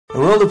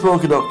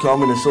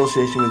WorldofPoker.com, in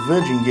association with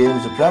Virgin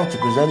Games, are proud to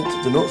present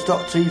the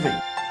Nutstock TV.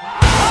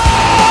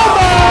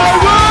 Oh my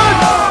word!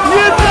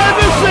 You've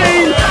never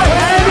seen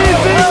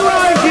anything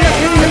like it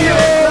in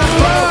your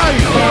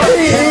life!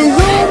 It is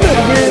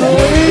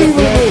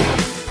unbelievable!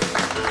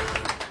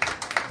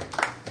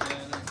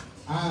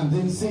 And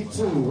in seat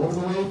 2, all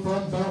the way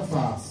from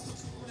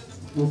Belfast,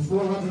 with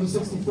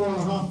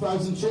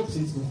 464,500 chips,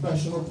 he's a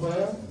professional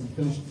player. He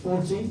finished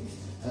 14th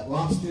at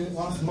last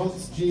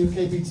month's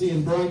GukPT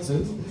in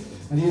Brighton,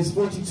 and he is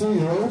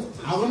 42-year-old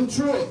Alan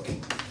Truick.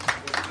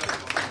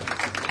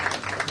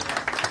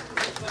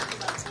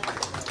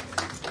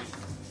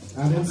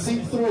 And in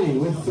seat 3,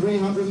 with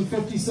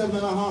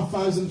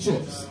 357,500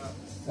 chips,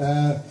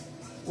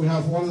 we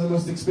have one of the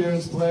most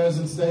experienced players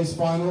in today's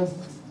final.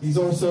 He's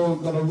also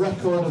got a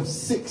record of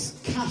 6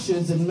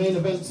 cashes in main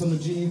events on the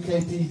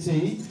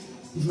GukPT.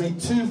 He's made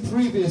 2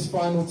 previous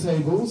final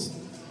tables.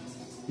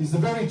 He's the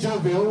very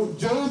jovial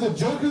Joe the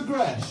Joker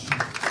Gresh.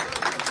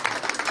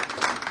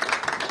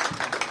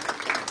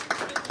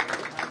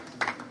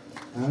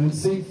 And in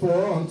seat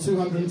 4, on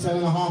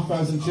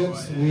 210,500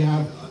 chips, we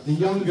have the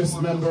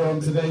youngest member on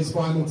today's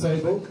final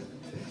table.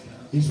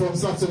 He's from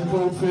Sutton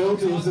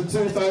Coldfield. He's the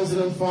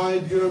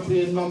 2005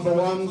 European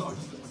 #1.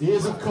 He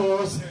is, of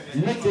course,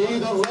 Mickey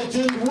the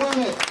Legend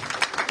Wernick.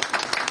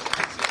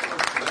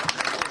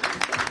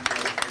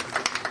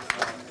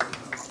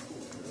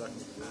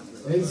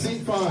 In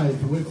seat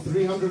 5, with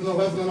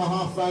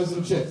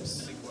 311,500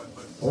 chips,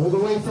 all the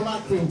way from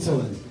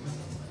Accrington.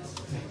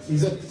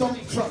 He's a dump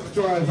truck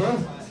driver,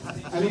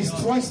 and he's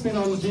twice been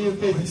on the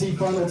GukPT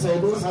final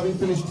tables, having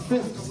finished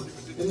 5th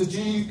in the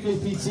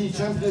GukPT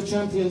Champion of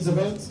Champions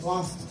event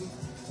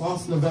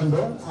last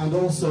November, and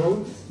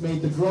also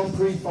made the Grand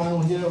Prix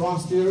final here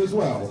last year as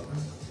well.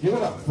 Give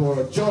it up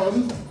for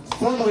John,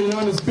 formerly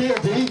known as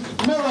Beardy,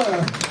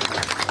 Miller.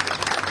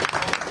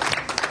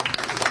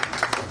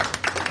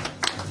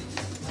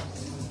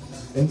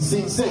 In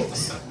seat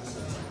 6,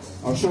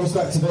 our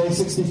showstack today,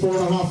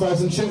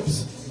 64,500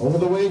 chips, all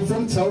the way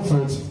from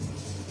Telford.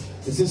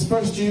 It's his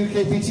first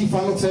GukPT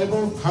final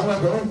table.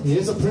 However, he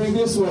is a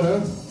previous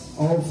winner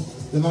of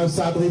the now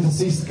sadly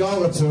deceased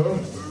Gala Tour.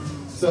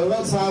 So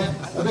let's have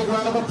a big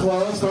round of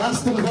applause for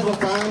Aston Villa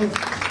fan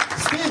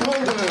Steve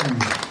Holden.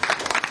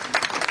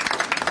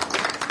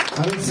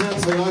 And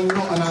incidentally, I'm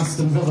not an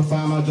Aston Villa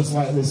fan, I just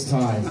like this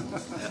time.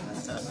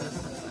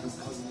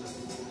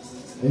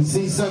 In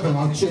C7,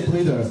 our chip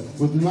leader,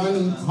 with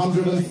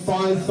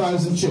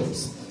 905,000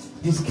 chips.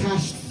 He's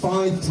cashed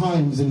 5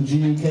 times in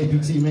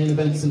GukPT main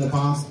events in the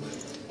past.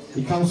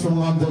 He comes from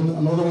London,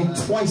 and although he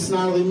twice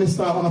narrowly missed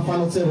out on a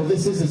final table,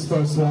 this is his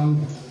first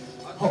one.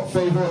 Hot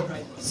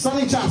favourite,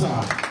 Sonny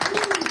Chatter.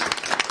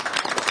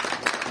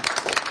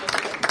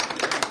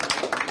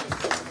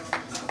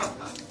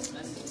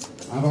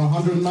 And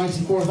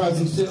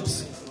 194,000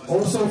 chips,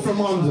 also from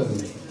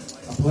London.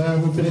 A player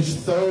who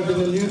finished 3rd in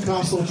the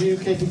Newcastle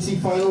GukPT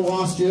final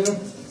last year,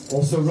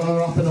 also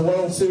runner-up in a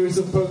World Series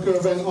of Poker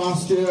event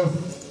last year.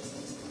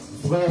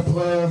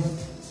 Player,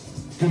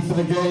 good for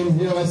the game.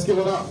 Here, let's give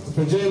it up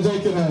for James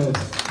Aikenhead.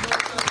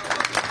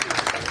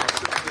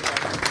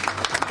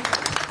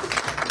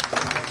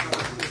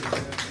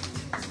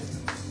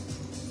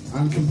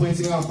 And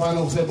completing our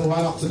final table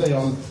lineup today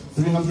on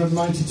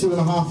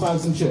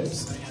 392,500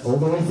 chips, all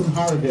the way from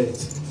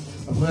Harrogate.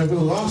 A player who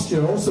last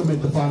year also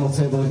made the final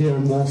table here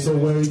in Walsall,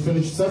 where he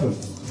finished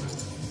 7th.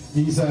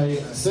 He's a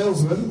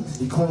salesman,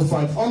 he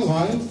qualified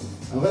online,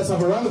 and let's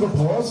have a round of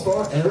applause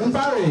for Aaron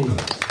Barry.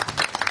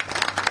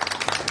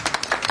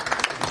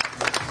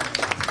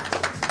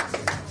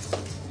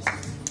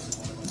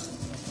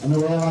 I know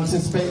we're all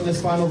anticipating this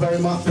final very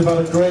much. We've had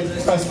a great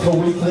festival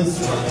week this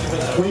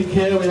week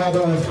here. We had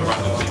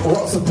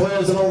lots of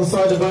players in all the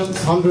side events,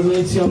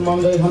 180 on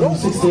Monday,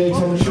 168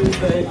 on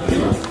Tuesday.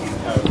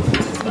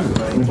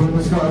 We've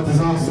almost got a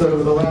disaster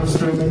with the live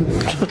streaming.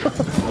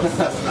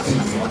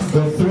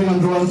 There are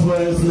 301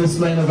 players in this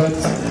main event.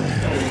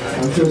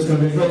 I'm sure it's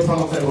going to be a great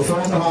final table. So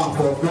on behalf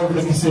of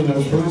Grosvenor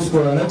Casinos, Blue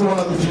Square, and everyone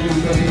at the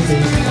GukPT,